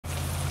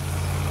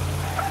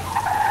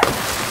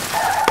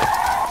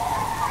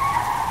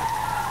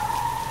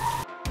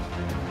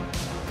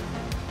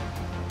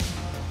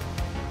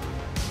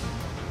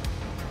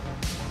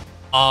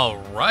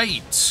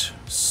Alright,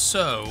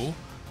 so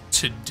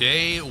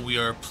today we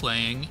are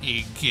playing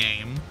a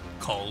game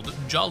called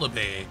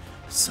Jollibae.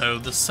 So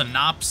the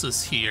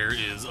synopsis here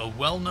is a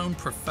well-known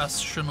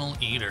professional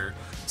eater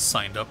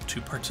signed up to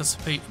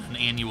participate in an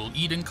annual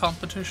eating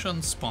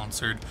competition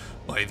sponsored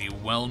by the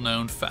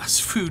well-known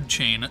fast food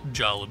chain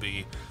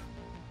Jollibae,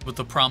 with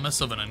the promise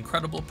of an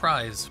incredible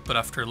prize. But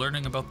after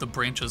learning about the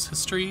branch's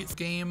history,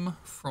 game,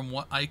 from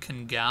what I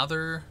can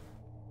gather,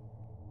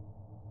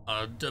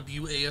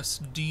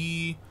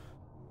 WASD,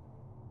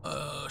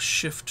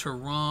 shift to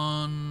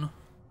run.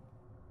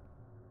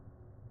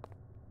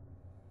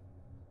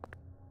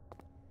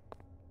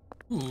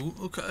 Ooh,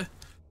 okay.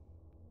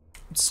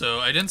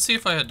 So I didn't see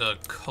if I had to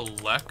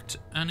collect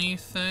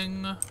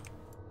anything.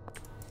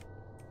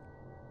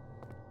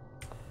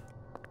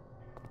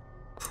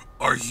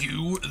 Are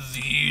you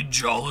the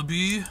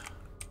Jollibae?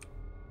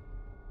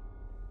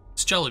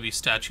 This Jollibae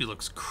statue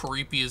looks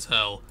creepy as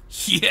hell.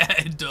 Yeah,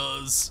 it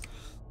does.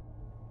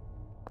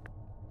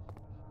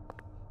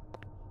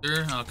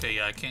 Okay,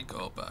 yeah, I can't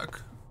go back.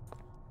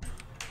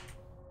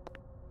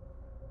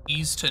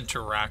 Ease to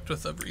interact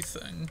with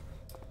everything.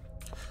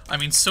 I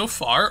mean, so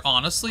far,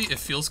 honestly, it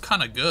feels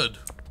kind of good.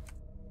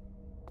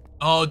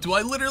 Oh, do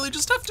I literally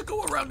just have to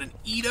go around and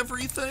eat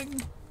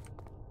everything?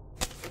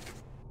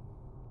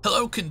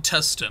 Hello,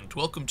 contestant.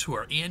 Welcome to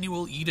our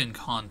annual eating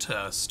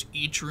contest.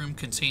 Each room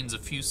contains a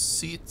few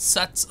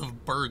sets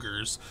of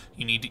burgers.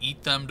 You need to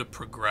eat them to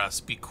progress.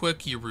 Be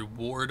quick, your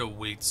reward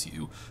awaits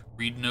you.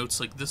 Read notes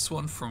like this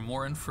one for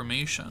more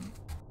information.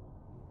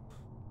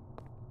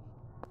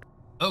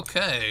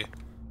 Okay.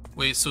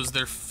 Wait, so is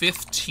there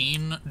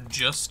 15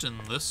 just in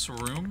this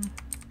room?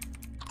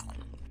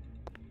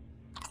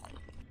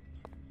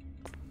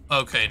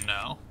 Okay,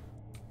 no.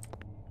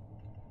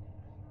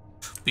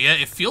 But yeah,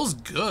 it feels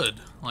good.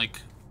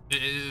 Like,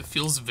 it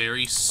feels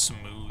very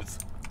smooth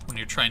when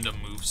you're trying to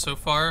move so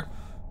far,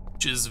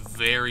 which is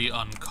very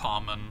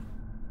uncommon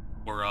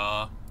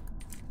for,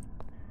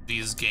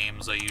 these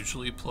games I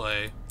usually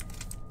play.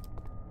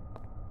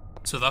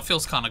 So that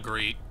feels kind of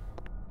great.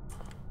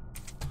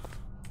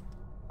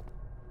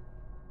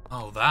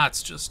 Oh,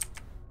 that's just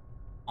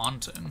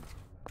haunting.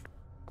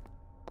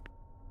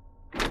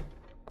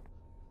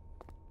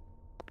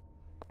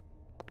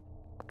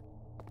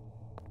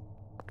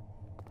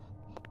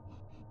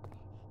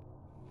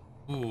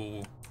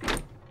 Ooh.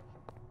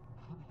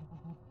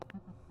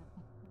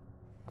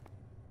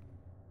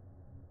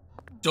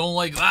 Don't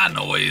like that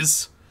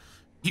noise.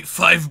 Eat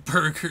 5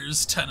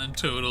 burgers, 10 in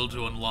total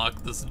to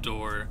unlock this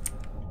door.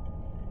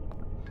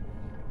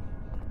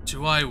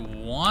 Do I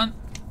want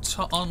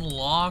to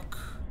unlock?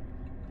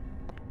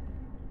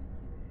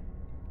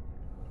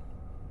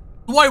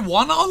 Do I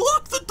want to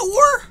unlock the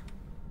door?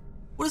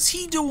 What is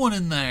he doing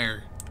in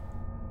there?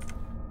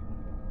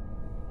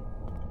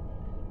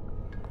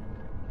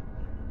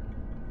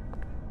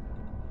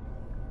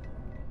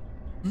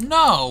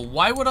 No,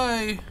 why would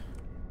I?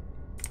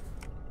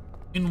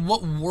 In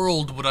what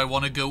world would I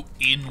want to go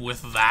in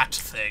with that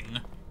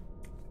thing?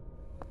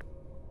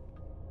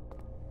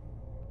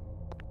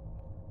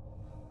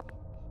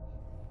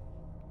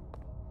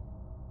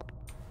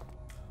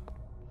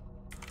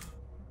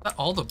 Is that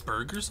all the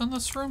burgers in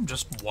this room?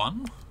 Just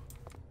one?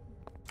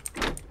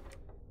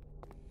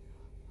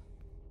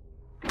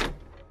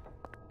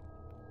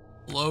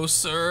 Hello,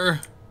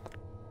 sir.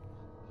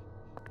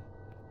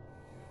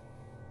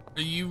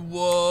 Are you,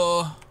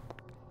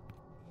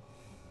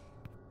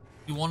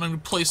 you wanting to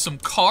play some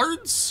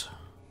cards?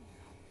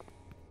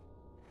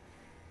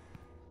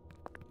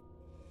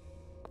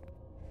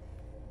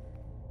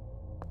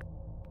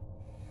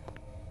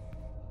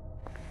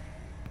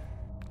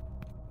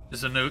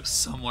 There's a note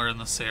somewhere in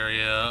this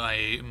area.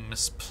 I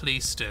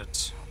misplaced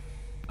it.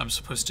 I'm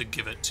supposed to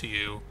give it to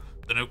you.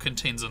 The note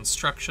contains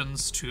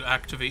instructions to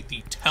activate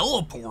the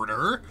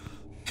teleporter.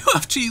 You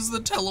have to use the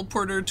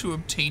teleporter to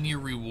obtain your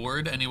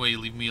reward. Anyway,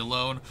 leave me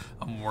alone.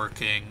 I'm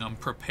working. I'm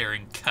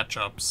preparing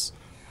ketchups.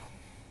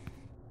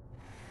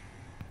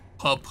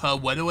 Put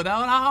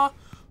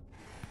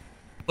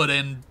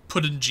in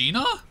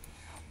Gina?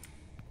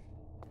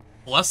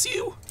 Bless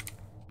you?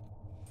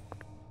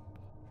 I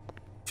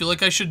feel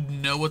like I should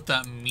know what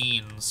that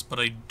means, but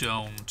I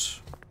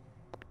don't.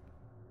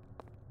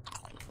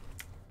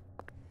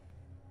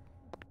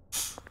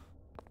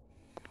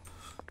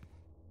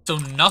 So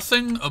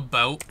nothing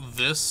about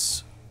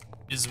this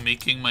is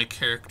making my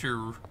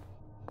character,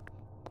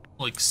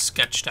 like,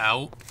 sketched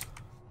out.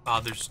 Ah,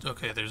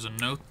 there's a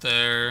note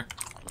there.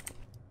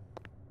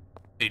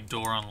 A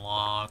door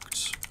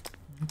unlocked.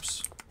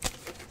 Oops.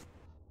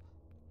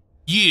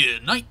 Year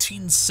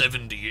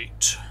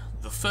 1978.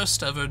 The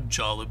first ever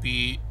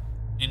Jollibae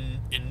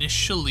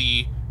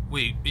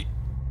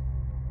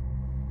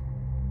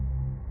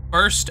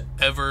First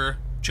ever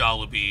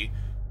Jollibae,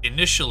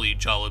 initially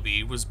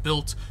Jollibae, was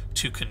built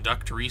to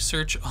conduct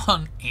research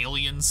on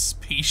alien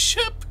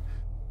spaceship.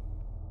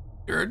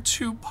 There are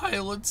 2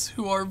 pilots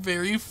who are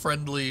very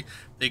friendly.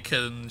 They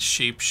can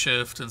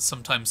shapeshift and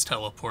sometimes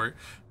teleport.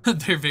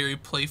 They're very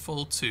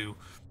playful too.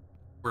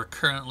 We're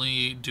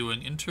currently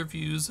doing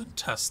interviews and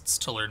tests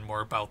to learn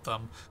more about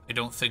them. I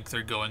don't think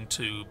they're going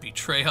to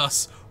betray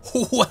us.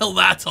 Well,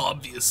 that's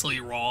obviously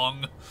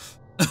wrong.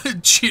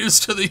 Cheers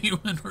to the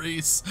human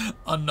race.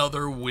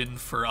 Another win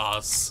for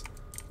us.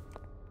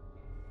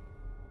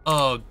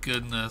 Oh,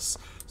 goodness.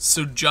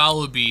 So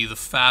Jollibae, the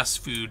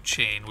fast food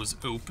chain, was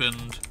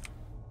opened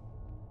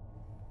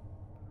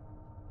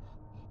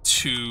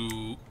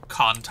to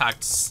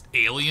contact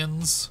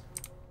aliens.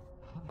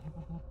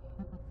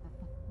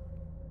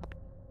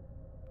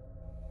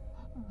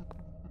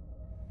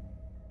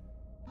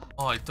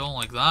 Oh, I don't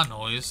like that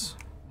noise.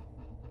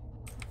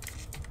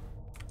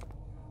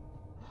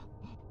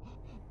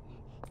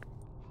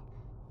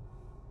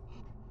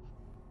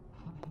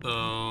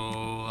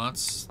 So,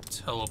 that's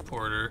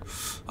teleporter.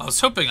 I was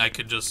hoping I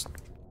could just,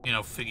 you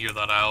know, figure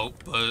that out,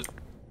 but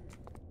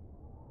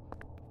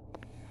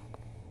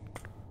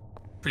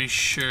pretty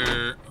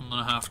sure I'm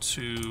gonna have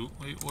to...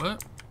 Wait,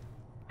 what?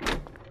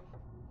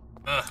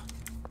 Ugh.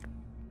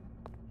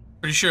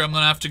 Pretty sure I'm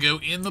gonna have to go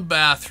in the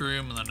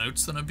bathroom, and the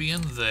note's gonna be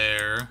in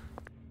there.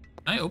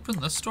 Can I open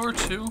this door,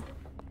 too?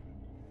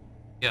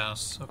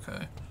 Yes,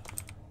 okay.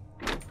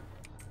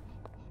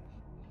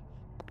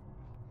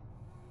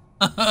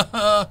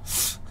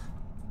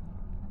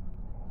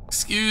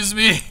 Excuse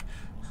me. I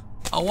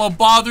don't want to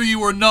bother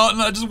you or not,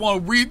 and I just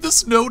want to read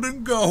this note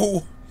and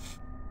go.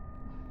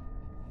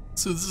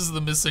 So this is the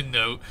missing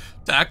note.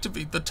 To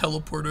activate the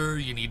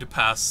teleporter, you need to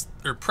press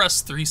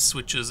 3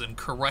 switches in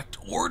correct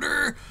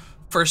order.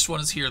 First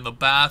one is here in the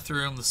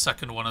bathroom. The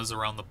second one is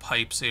around the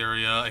pipes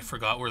area. I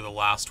forgot where the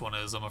last one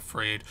is, I'm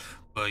afraid.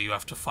 But you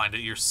have to find it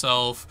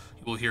yourself.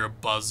 You will hear a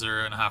buzzer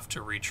and have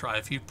to retry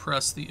if you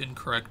press the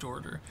incorrect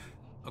order.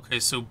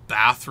 Okay, so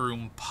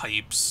bathroom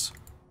pipes.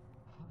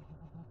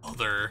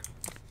 Other.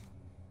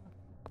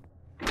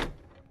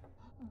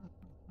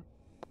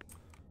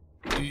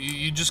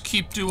 You just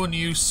keep doing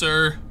you,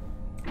 sir.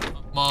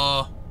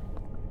 No,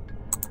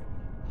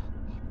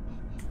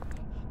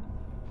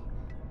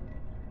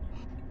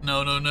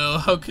 no, no.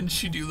 How can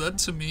she do that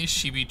to me?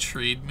 She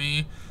betrayed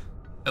me.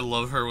 I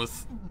love her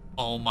with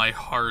all my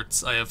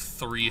hearts. I have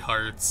 3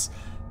 hearts.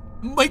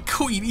 My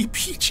queenie,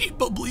 peachy,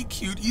 bubbly,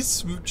 cutie,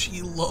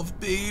 smoochy, love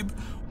babe.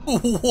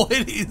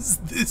 What is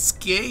this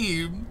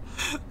game?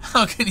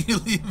 How can you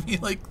leave me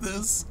like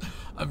this?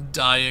 I'm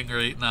dying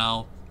right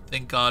now.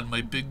 Thank God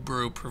my big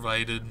bro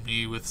provided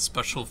me with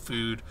special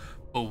food.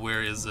 But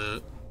where is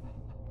it?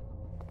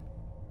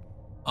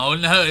 Oh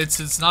no,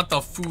 it's not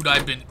the food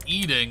I've been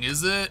eating,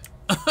 is it?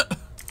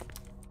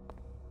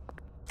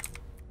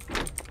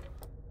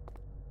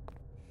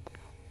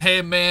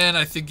 Hey man,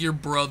 I think your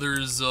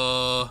brother's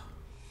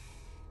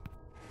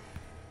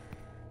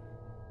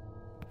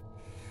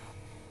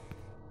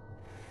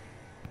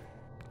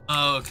Oh,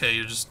 okay,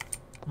 you're just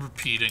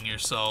repeating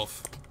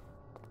yourself.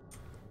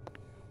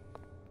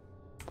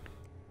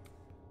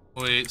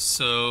 Wait,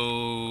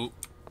 so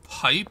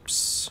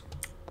pipes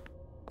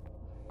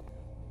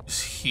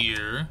is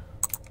here.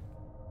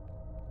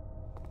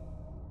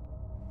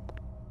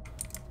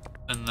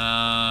 And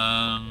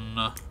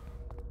then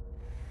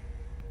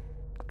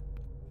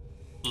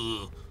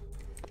ugh.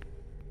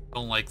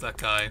 Don't like that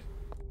guy.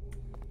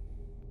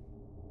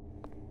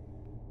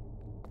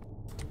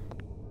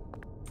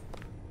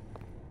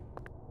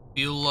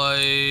 Feel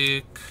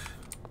like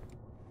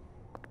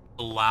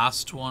the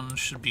last one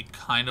should be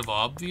kind of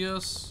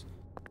obvious.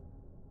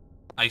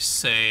 I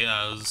say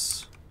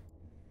as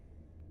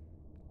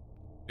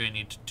I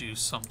need to do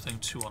something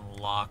to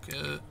unlock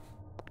it.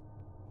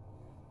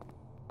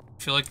 I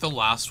feel like the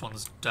last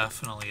one's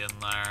definitely in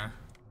there.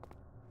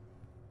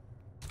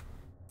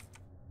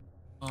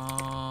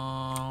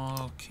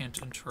 Can't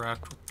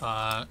interact with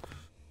that.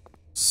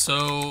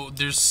 So,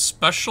 there's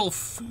special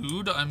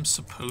food I'm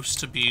supposed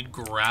to be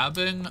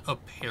grabbing,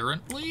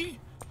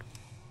 apparently?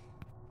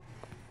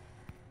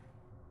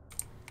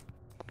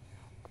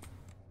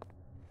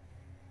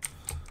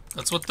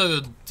 That's what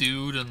the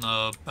dude in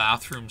the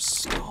bathroom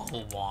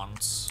stall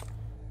wants.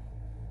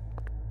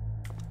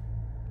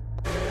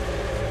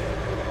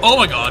 Oh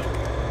my god!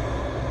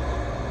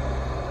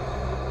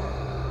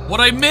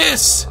 What'd I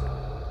miss?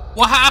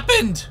 What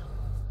happened?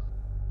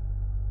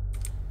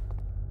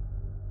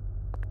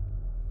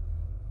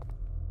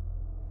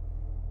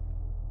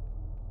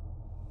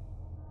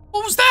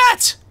 What was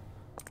that?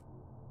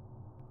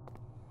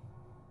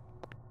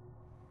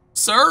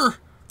 Sir?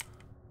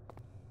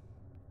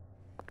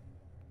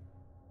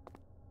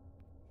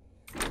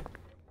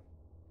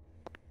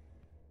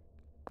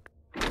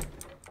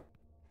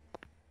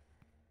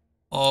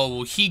 Oh,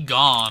 well, he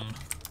gone.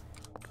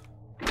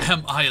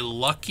 Am I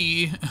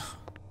lucky?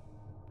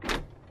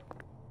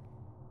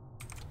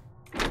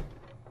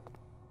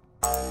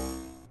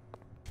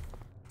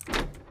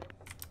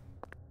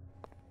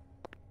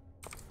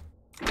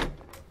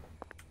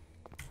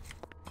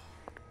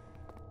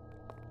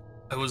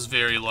 I was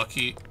very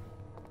lucky.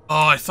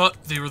 Oh, I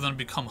thought they were gonna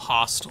become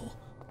hostile.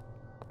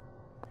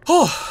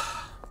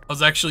 Oh, I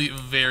was actually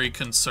very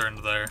concerned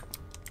there.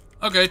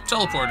 Okay,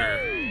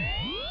 teleporter.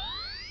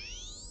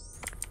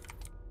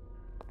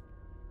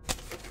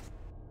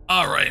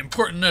 Alright,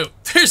 important note.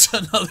 There's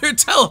another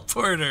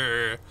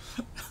teleporter!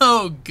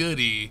 Oh,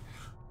 goody.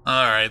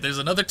 Alright, there's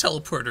another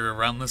teleporter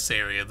around this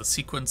area. The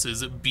sequence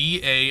is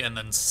B, A, and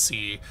then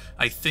C.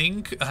 I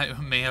think I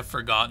may have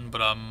forgotten,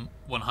 but I'm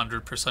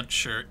 100%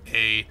 sure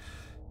A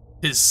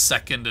is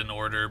second in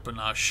order, but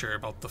not sure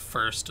about the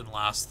first and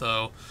last,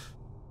 though.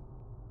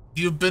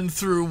 You've been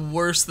through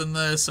worse than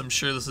this. I'm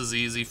sure this is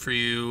easy for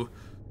you.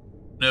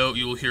 No,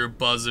 you will hear a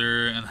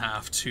buzzer and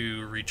have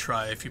to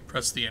retry if you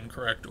press the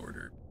incorrect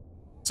order.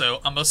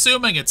 So I'm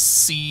assuming it's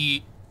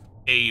C,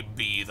 A,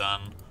 B then.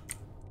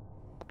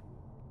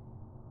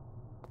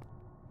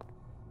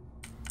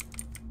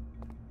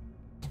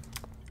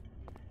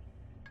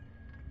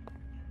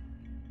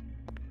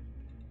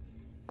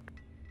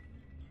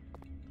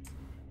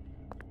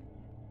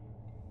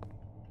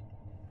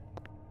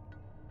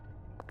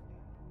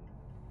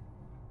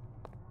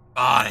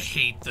 God, I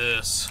hate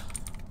this.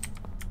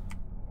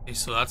 Okay,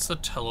 so that's the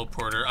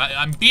teleporter.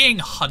 I'm being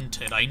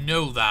hunted. I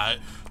know that.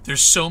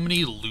 There's so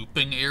many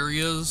looping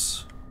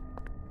areas.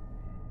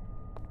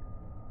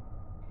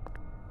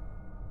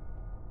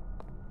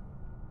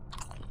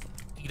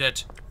 Eat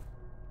it.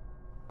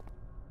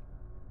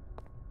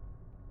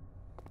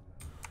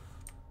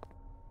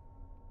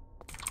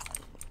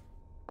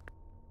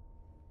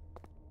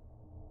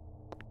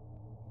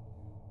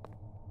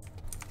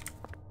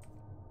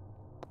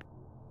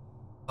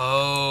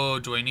 Oh,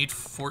 do I need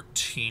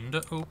 14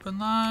 to open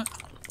that?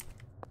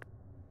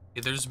 Okay,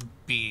 there's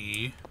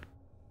B.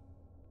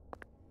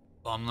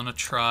 Well, I'm gonna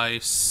try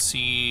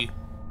C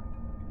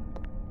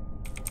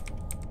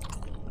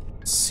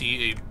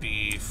A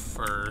B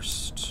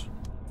first.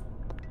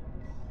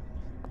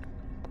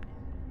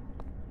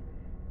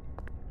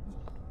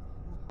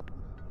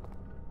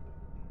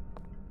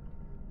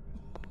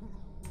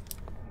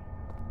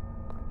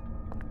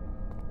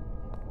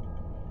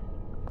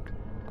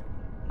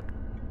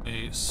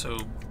 Okay, so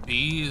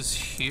B is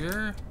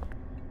here?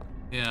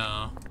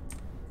 Yeah.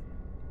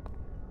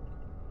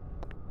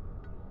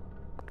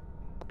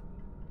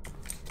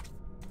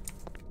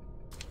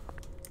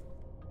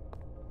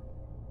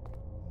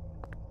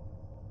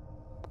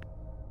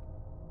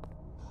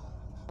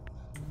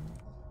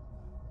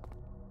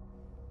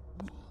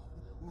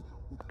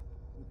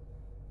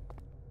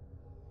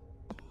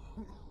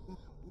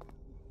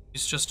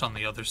 He's just on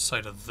the other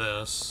side of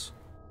this.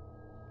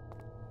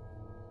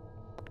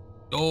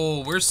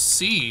 Oh, where's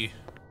C?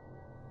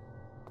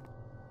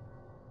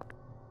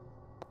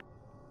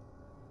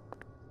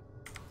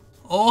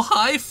 Oh,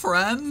 hi,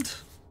 friend.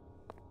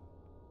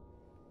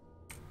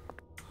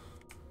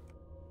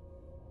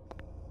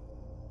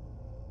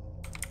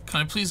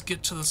 Can I please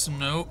get to this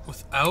note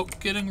without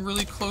getting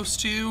really close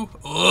to you?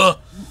 Ugh!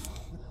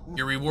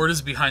 Your reward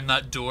is behind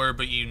that door,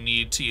 but you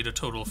need to eat a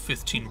total of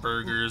 15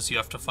 burgers. You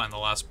have to find the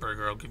last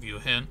burger. I'll give you a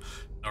hint.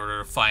 In order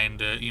to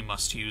find it, you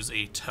must use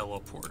a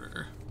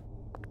teleporter.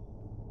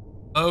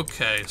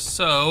 Okay,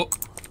 so...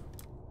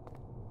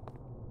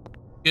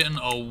 getting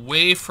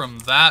away from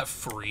that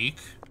freak.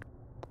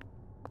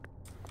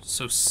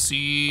 So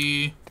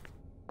C...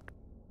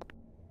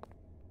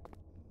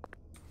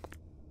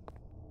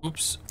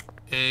 Oops.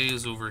 A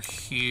is over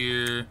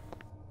here.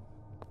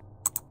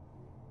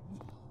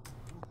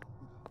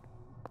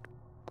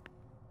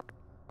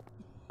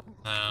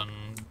 Then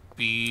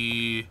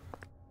B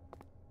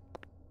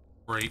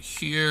right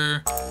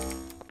here.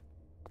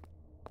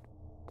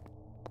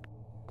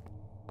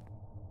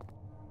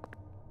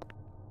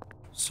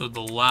 So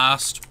the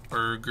last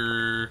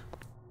burger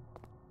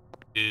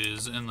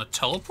is in the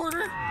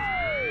teleporter?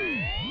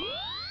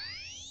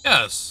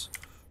 Yes.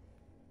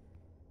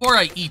 Before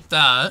I eat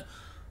that,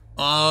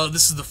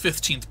 this is the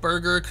 15th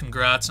burger.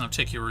 Congrats, now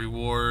take your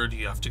reward.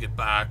 You have to get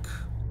back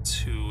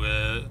to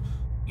it.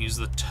 Use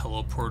the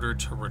teleporter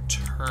to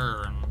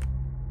return.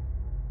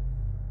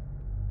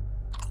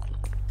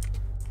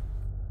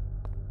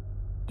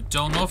 I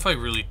don't know if I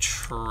really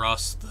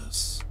trust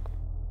this.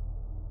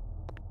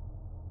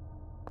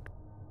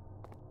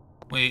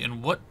 Wait,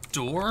 and what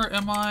door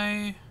am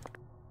I?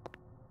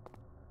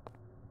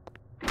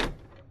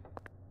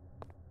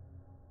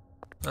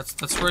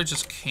 That's where I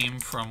just came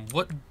from.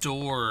 What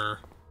door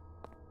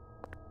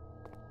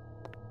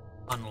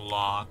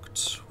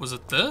unlocked? Was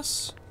it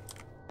this?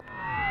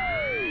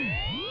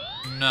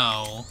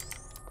 No.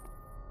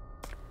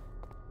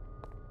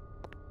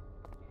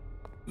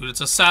 Dude,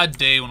 it's a sad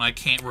day when I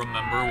can't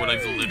remember what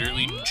I've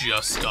literally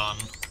just done.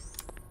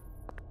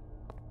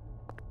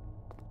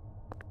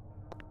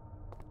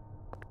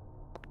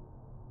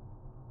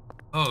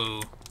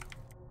 Oh.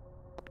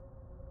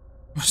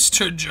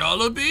 Mr.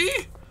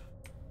 Jollibae?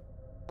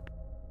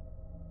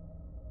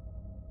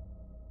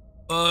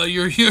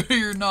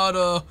 You're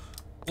not,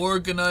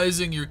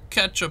 organizing your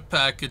ketchup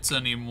packets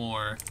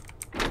anymore.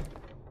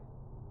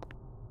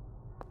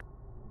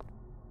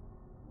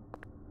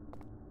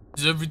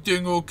 Is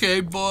everything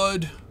okay,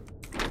 bud?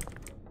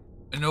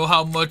 I know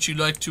how much you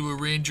like to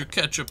arrange your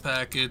ketchup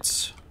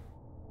packets.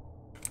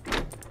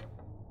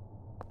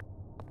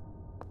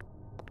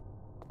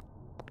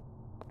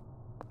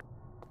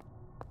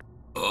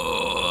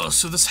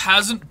 So this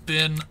hasn't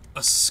been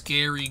a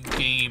scary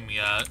game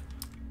yet.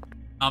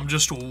 I'm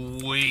just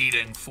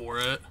waiting for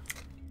it.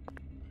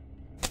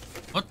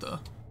 What the?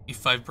 Eat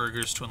 5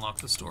 burgers to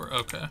unlock this door.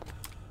 Okay.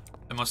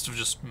 I must have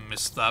just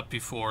missed that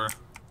before.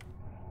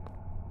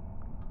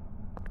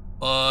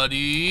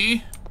 Buddy.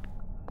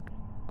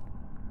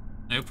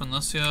 Can I open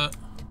this yet?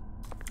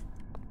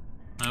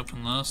 Can I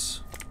open this?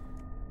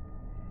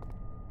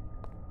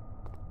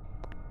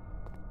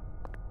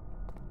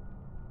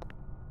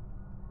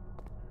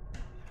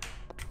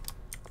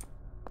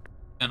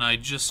 Can I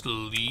just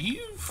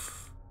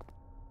leave?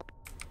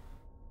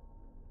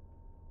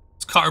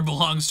 This car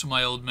belongs to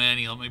my old man.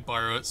 He let me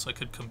borrow it so I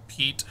could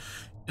compete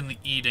in the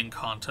eating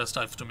contest.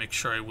 I have to make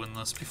sure I win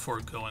this before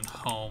going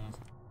home.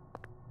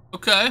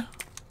 Okay.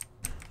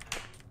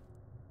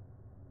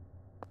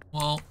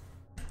 Well.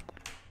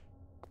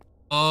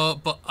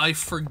 But I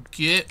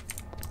forget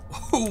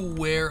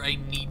where I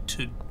need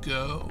to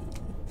go.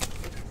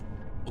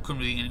 Welcome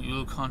to the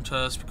annual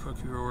contest. Be quick,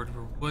 you reward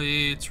your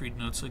weights. Read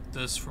notes like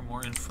this for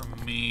more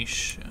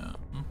information.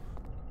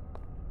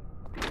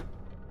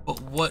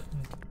 But what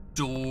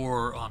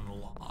door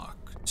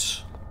unlocked?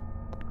 Is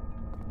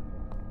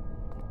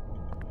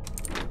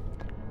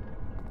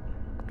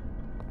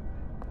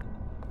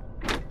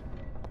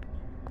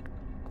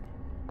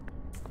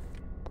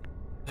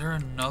there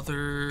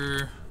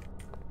another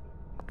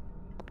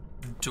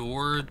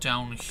door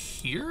down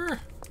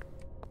here?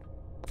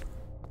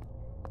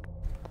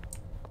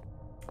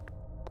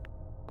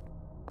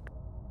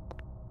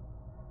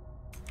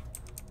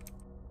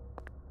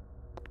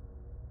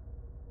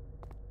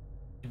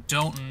 I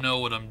don't know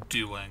what I'm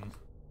doing.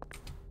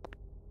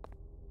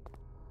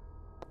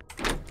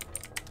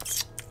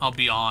 I'll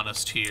be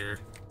honest here.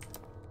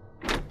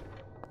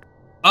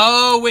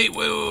 Oh,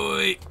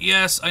 wait.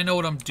 Yes, I know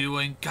what I'm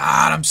doing.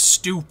 God, I'm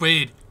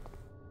stupid.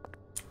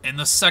 In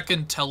the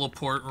second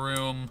teleport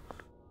room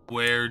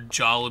where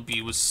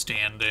Jollibae was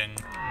standing,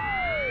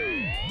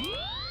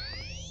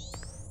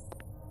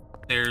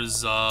 there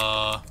was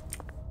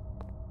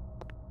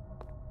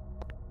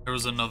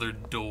another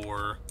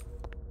door.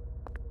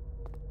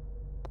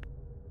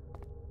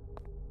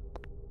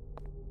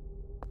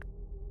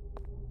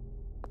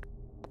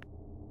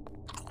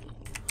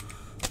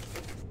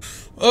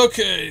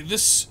 Okay,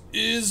 this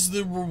is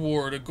the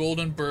reward, a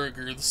golden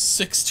burger, the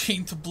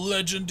 16th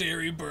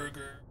legendary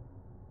burger.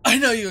 I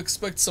know you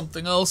expect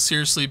something else.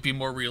 Seriously, be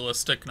more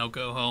realistic. Now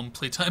go home.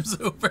 Playtime's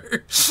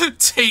over.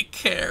 Take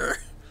care.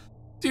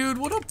 Dude,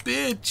 what a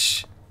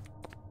bitch.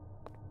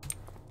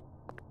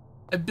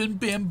 I've been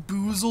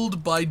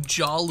bamboozled by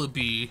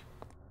Jollibae.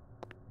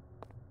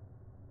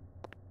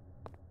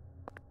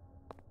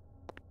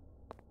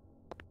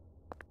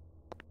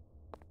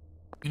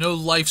 You know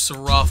life's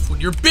rough when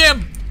you're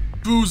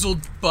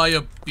bamboozled by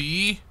a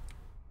bee.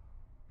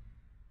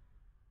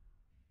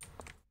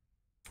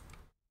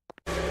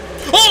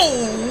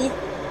 Oh!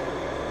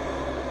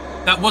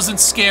 That wasn't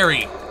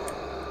scary.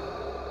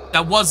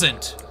 That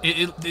wasn't.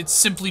 It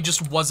simply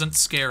just wasn't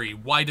scary.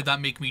 Why did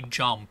that make me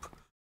jump?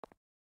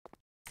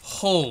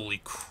 Holy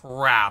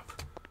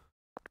crap.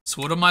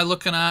 So what am I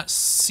looking at?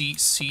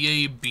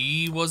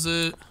 CAB, was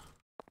it?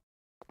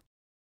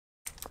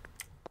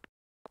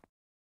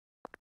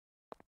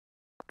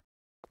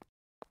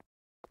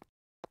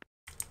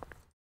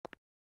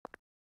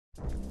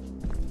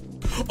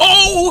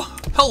 Oh!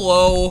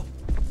 Hello.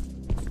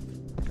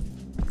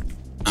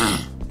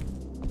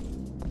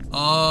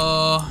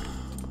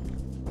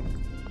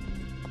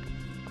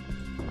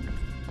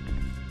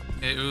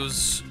 It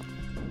was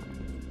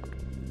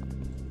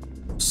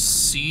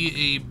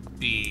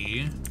CAB.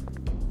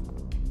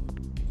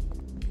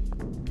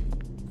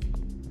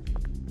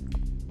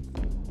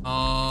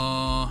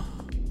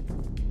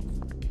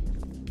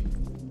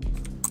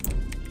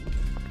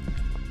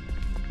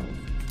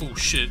 Oh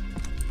shit.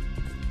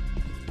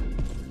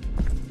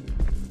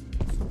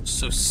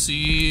 So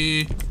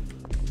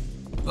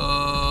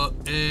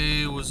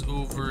A was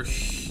over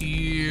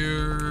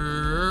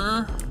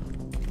here.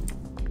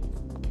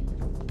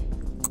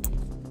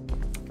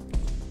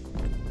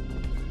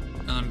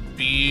 And then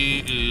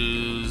B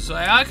is...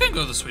 I can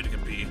go this way to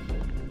get B.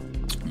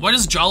 Why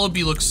does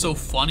Jollibae look so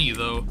funny,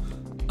 though?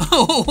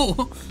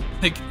 Oh!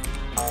 Like,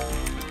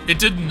 it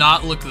did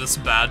not look this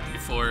bad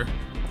before.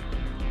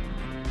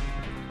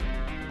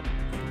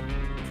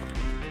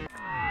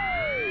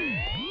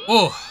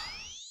 Oh!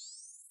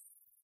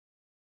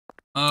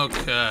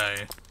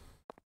 Okay.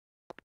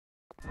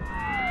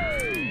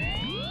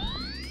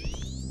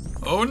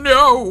 Oh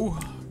no!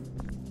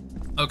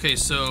 Okay,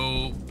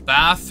 so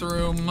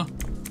bathroom,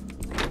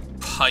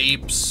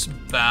 pipes,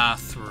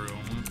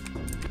 bathroom.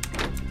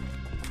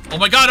 Oh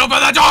my god, open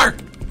that door!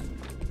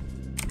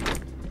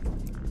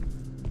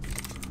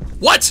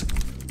 What?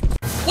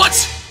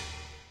 What?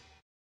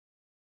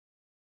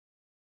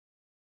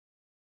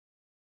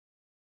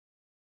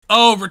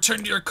 Oh, return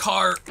to your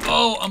car.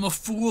 Oh, I'm a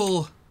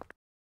fool.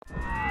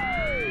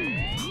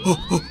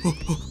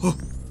 Oh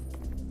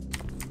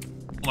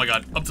my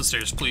god, up the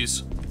stairs,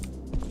 please.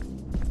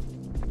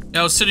 Yeah,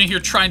 I was sitting here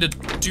trying to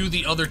do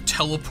the other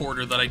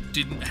teleporter that I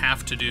didn't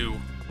have to do.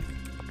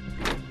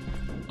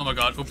 Oh my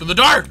god, open the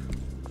door!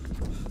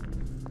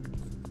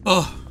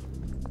 Oh.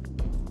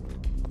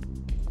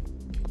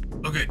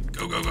 Okay,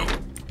 go, go, go.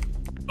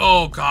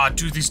 Oh god,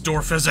 dude, these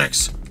door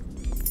physics.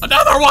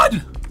 Another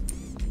one!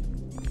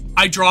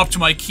 I dropped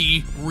my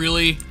key,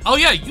 really? Oh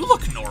yeah, you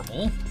look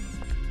normal.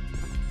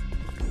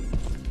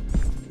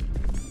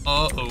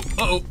 Uh-oh,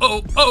 uh-oh,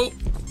 oh, oh,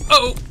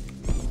 oh.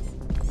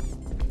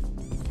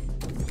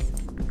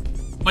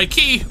 My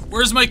key,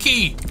 where's my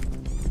key?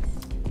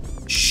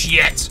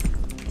 Shit.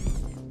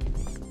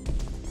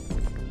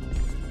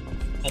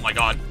 Oh my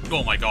god,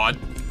 oh my god.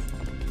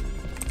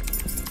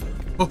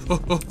 Oh,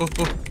 oh, oh, oh,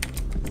 oh.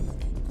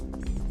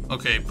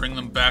 Okay, bring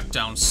them back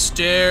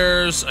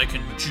downstairs. I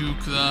can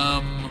juke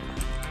them.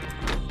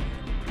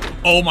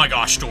 Oh my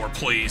gosh, door,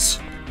 please.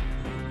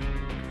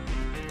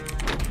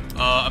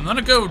 I'm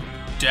gonna go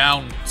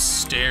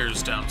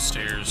downstairs,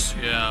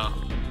 yeah.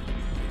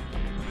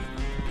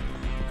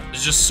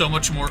 There's just so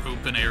much more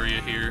open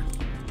area here.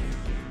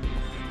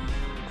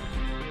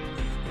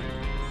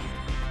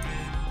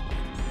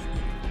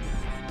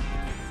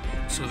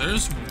 So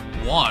there's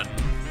one.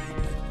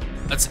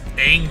 That's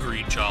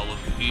angry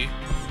Jollibae.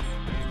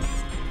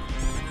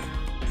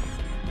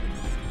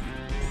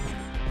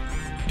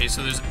 Okay,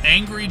 so there's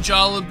angry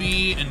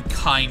Jollibae and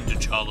kind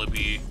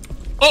Jollibae.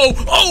 Oh!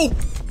 Oh!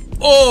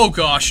 Oh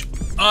gosh.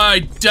 I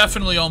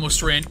definitely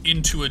almost ran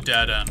into a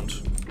dead end.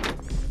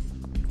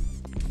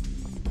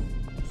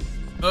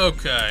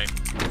 Okay.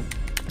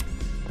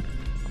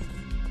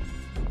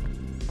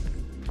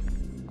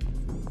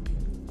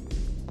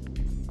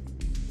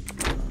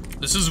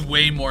 This is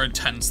way more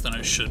intense than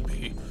it should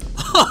be.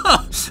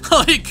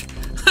 Like,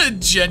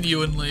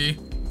 genuinely.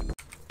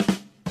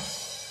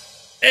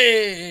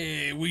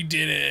 Hey, we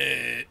did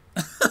it.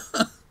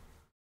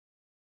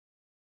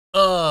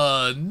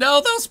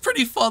 No, that was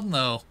pretty fun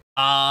though.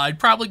 I'd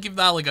probably give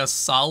that like a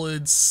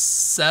solid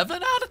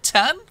 7 out of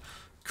 10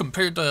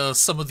 compared to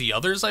some of the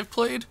others I've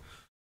played.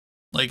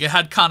 Like, it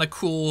had kind of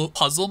cool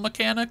puzzle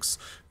mechanics,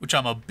 which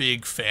I'm a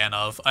big fan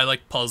of. I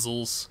like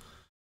puzzles.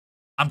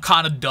 I'm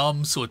kind of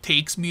dumb, so it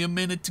takes me a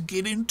minute to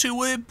get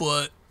into it,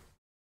 but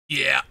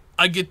yeah,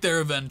 I get there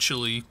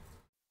eventually.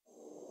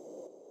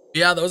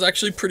 Yeah, that was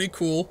actually pretty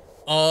cool.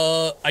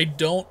 I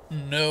don't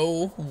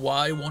know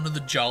why one of the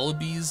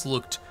Jollibees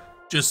looked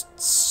just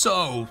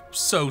so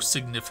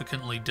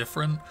significantly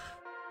different.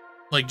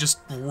 Like, just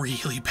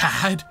really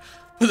bad.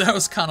 But that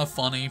was kind of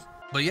funny.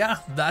 But yeah,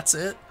 that's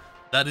it.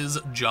 That is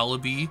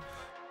Jollibae.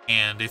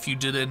 And if you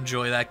did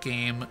enjoy that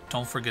game,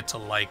 don't forget to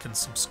like and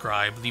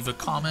subscribe. Leave a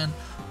comment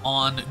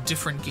on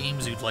different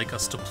games you'd like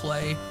us to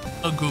play.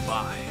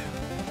 Goodbye.